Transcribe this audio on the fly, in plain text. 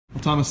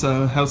Well, Thomas,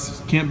 how's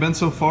camp been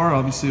so far?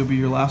 Obviously, it'll be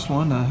your last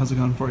one. How's it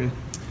going for you?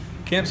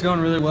 Camp's going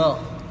really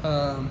well.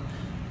 A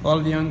lot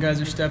of the young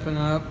guys are stepping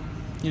up,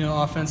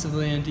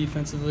 offensively and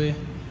defensively.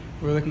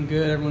 We're looking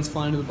good. Everyone's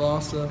flying to the ball,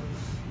 so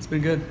it's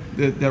been good.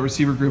 That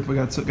receiver group, we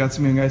got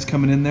some young guys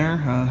coming in there.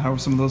 How have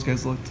some of those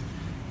guys looked?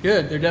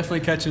 Good. They're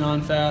definitely catching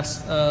on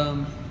fast.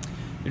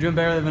 They're doing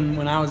better than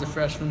when I was a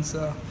freshman,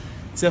 so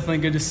it's definitely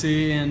good to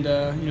see. And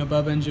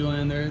Bubba and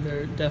Julian,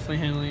 they're definitely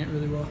handling it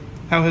really well.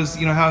 How's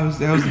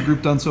the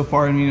group done so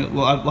far? I mean, a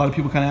lot of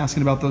people kind of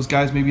asking about those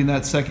guys, maybe in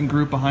that second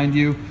group behind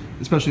you,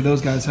 especially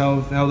those guys. How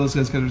those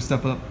guys got to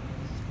step up?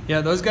 Yeah,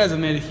 those guys have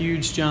made a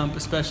huge jump,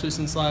 especially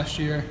since last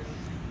year.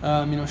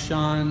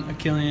 Sean,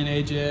 Achillian,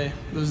 AJ,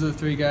 those are the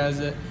three guys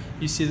that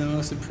you see the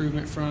most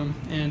improvement from,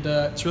 and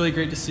it's really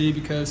great to see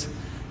because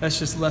that's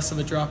just less of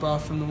a drop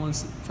off from the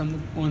ones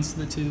to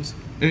the twos.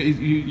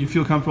 You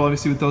feel comfortable,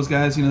 obviously, with those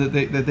guys,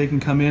 that they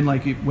can come in,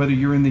 like whether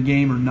you're in the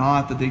game or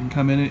not, that they can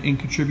come in and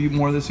contribute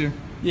more this year.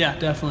 Yeah,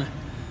 definitely.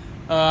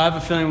 I have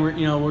a feeling we're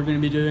going to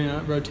be doing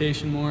a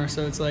rotation more,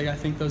 so it's like I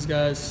think those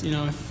guys,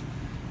 if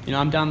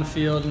I'm down the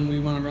field and we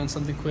want to run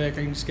something quick,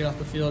 I can just get off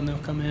the field and they'll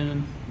come in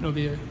and it'll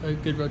be a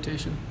good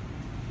rotation.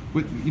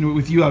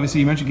 With you, obviously,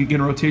 you mentioned you get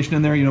a rotation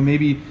in there.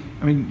 Maybe,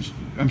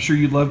 I'm sure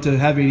you'd love to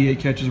have 88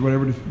 catches or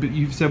whatever. But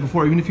you've said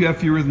before, even if you have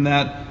fewer than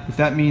that, if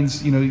that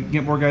means you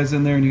get more guys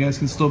in there and you guys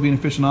can still be an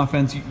efficient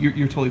offense,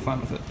 you're totally fine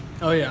with it.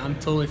 Oh yeah, I'm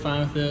totally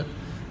fine with it.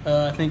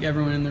 I think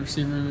everyone in the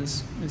receiving room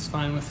is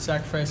fine with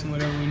sacrificing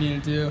whatever we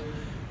need to do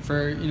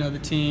for the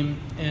team,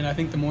 and I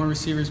think the more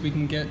receivers we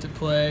can get to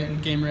play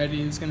and game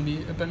ready is going to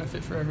be a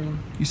benefit for everyone.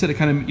 You said it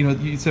kind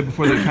of you said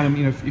before that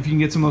kind of if you can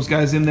get some of those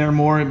guys in there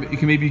more, it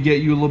can maybe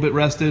get you a little bit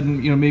rested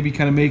and maybe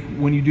kind of make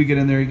when you do get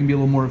in there you can be a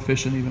little more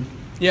efficient even.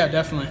 Yeah,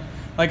 definitely.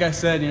 Like I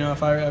said,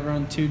 if I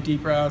run 2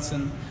 deep routes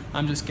and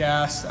I'm just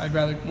gassed, I'd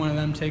rather one of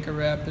them take a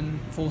rep in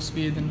full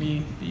speed than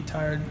me be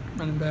tired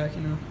running back.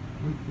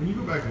 When you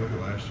go back and look at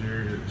last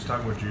year, just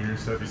talking with junior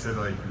stuff, he said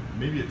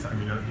maybe at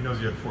times, he knows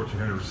you had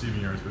 1,400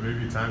 receiving yards, but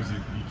maybe at times you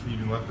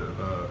even left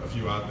a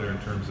few out there in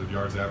terms of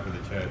yards after the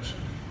catch.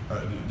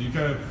 Do you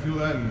kind of feel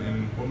that,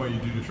 and what might you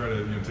do to try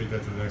to take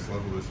that to the next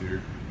level this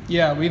year?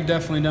 Yeah, we've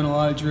definitely done a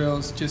lot of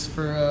drills just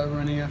for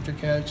running after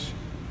catch.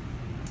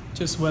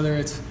 Just whether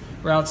it's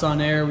routes on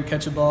air, we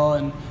catch a ball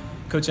and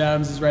Coach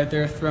Adams is right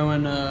there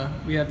throwing.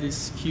 We have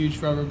these huge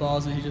rubber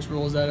balls that he just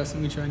rolls at us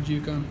and we try and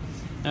juke them.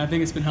 And I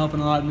think it's been helping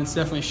a lot, and it's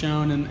definitely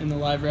shown in the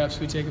live reps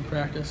we take in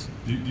practice.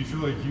 Do you feel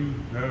like you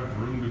have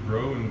room to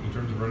grow in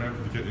terms of run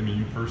after the catch?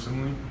 You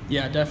personally?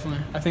 Yeah,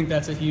 definitely. I think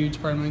that's a huge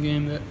part of my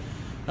game that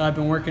I've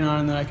been working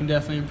on and that I can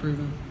definitely improve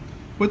in.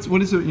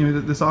 What is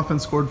it? This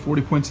offense scored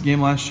 40 points a game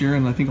last year,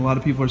 and I think a lot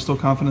of people are still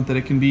confident that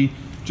it can be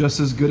just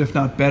as good, if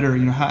not better.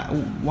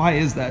 Why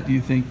is that? Do you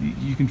think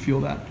you can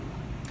feel that?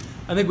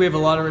 I think we have a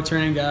lot of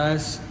returning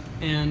guys,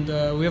 and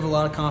we have a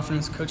lot of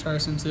confidence in Coach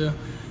Harsin too.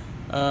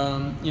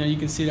 You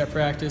can see that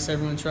practice.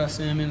 Everyone trusts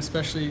him, and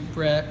especially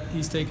Brett.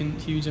 He's taken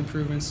huge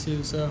improvements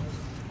too. So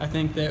I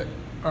think that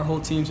our whole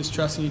team's just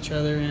trusting each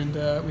other, and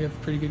we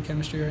have pretty good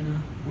chemistry right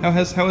now. How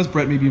has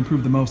Brett maybe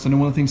improved the most? I know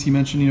one of the things he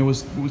mentioned,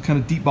 was kind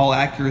of deep ball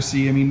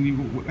accuracy.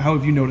 How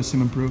have you noticed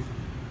him improve?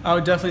 I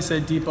would definitely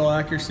say deep ball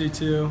accuracy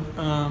too.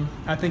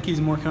 I think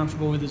he's more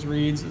comfortable with his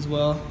reads as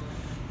well.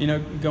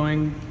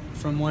 Going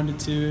from 1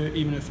 to 2,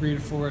 even to 3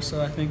 to 4.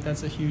 So I think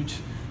that's a huge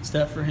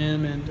step for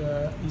him, and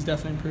he's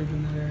definitely improved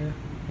in that area.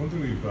 One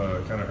thing we've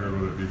kind of heard,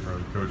 whether it be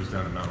from coaches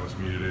down at Mountain West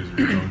Media Days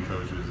or your own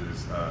coaches,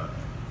 is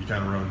you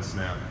kind of run the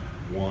snap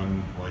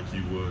 1 like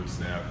you would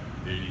snap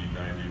 80,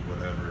 90,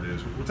 whatever it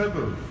is. What type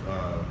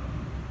of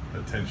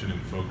attention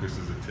and focus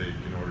does it take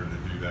in order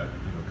to do that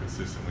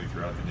consistently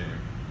throughout the game?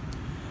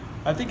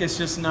 I think it's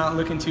just not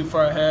looking too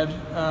far ahead.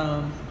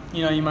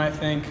 You might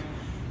think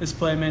this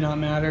play may not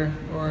matter,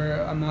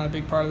 or I'm not a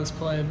big part of this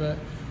play,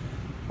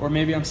 or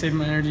maybe I'm saving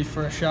my energy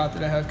for a shot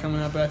that I have coming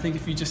up. But I think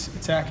if you just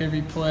attack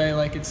every play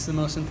like it's the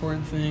most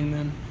important thing,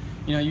 then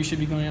you should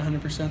be going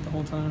 100% the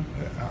whole time.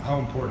 How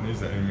important is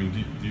that?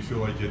 Do you feel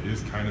like it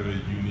is kind of a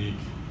unique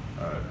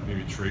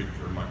maybe trait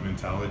or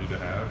mentality to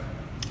have?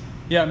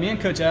 Yeah, me and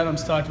Coach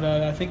Adams talked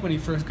about it. I think when he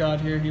first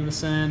got here, he was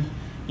saying,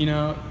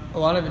 a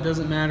lot of it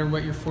doesn't matter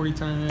what your 40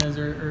 time is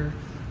or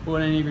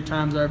what any of your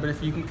times are, but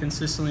if you can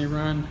consistently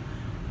run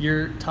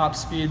your top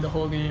speed the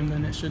whole game,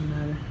 then it shouldn't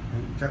matter.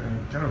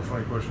 Kind of a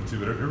funny question too,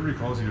 but everybody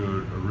calls you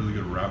a really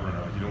good route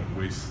runner. You don't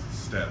waste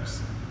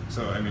steps.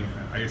 So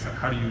I guess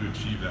how do you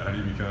achieve that? How do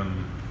you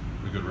become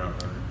a good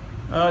route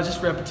runner?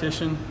 Just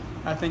repetition.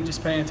 I think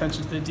just paying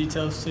attention to the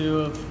details too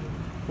of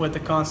what the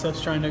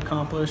concept's trying to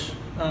accomplish.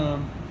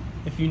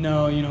 If you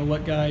know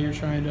what guy you're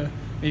trying to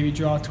maybe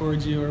draw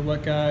towards you, or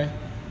what guy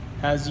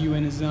has you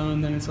in his zone,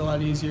 then it's a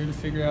lot easier to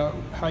figure out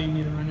how you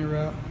need to run your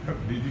route.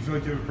 Do you feel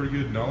like you have a pretty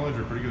good knowledge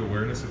or pretty good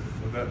awareness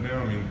of that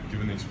now?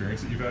 Given the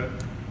experience that you've had?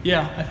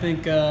 Yeah, I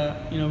think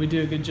we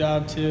do a good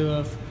job too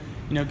of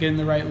getting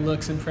the right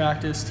looks in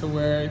practice to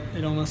where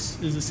it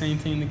almost is the same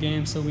thing in the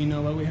game, so we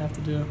know what we have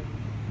to do.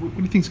 What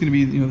do you think is going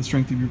to be the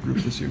strength of your group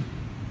this year?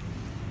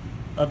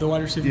 Of the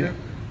wide receiver group?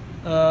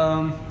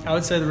 I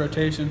would say the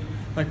rotation.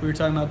 like we were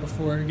talking about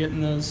before,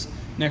 getting those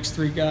next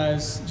 3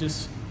 guys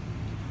just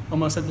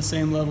almost at the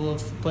same level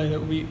of play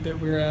that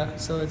we're at.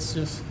 So it's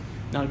just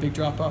not a big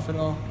drop off at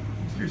all.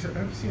 Have you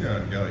seen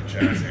a guy like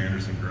Chaz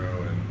Anderson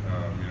grow? And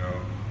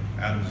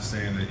Adam's just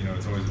saying that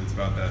it's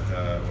about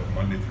that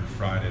Monday through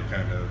Friday,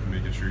 kind of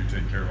making sure you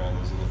take care of all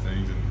those little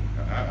things.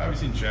 And have you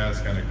seen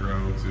Chaz kind of grow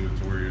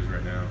to where he is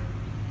right now?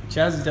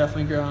 Chaz has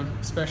definitely grown,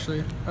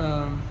 especially.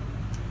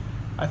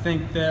 I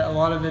think that a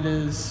lot of it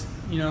is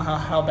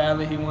how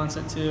badly he wants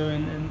it to,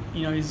 and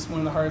he's one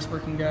of the hardest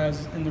working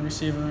guys in the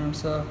receiver room.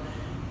 So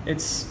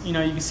it's you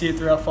can see it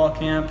throughout fall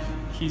camp.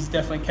 He's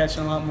definitely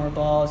catching a lot more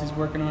balls. He's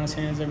working on his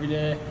hands every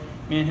day.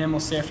 Me and him will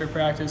stay after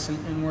practice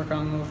and work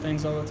on little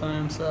things all the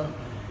time. So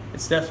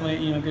it's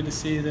definitely good to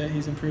see that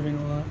he's improving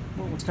a lot.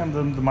 Well, what's kind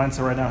of the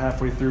mindset right now,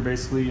 halfway through,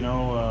 basically,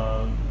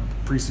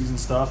 preseason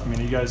stuff? I mean,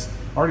 are you guys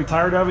already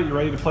tired of it? You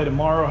ready to play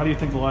tomorrow? How do you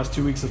think the last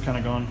 2 weeks have kind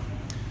of gone?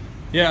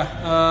 Yeah,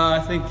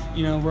 I think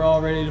we're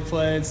all ready to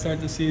play and start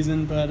the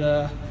season,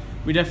 but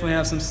we definitely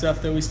have some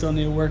stuff that we still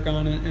need to work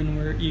on, and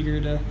we're eager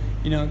to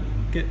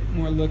get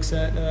more looks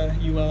at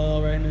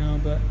ULL right now.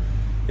 But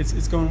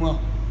it's going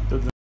well.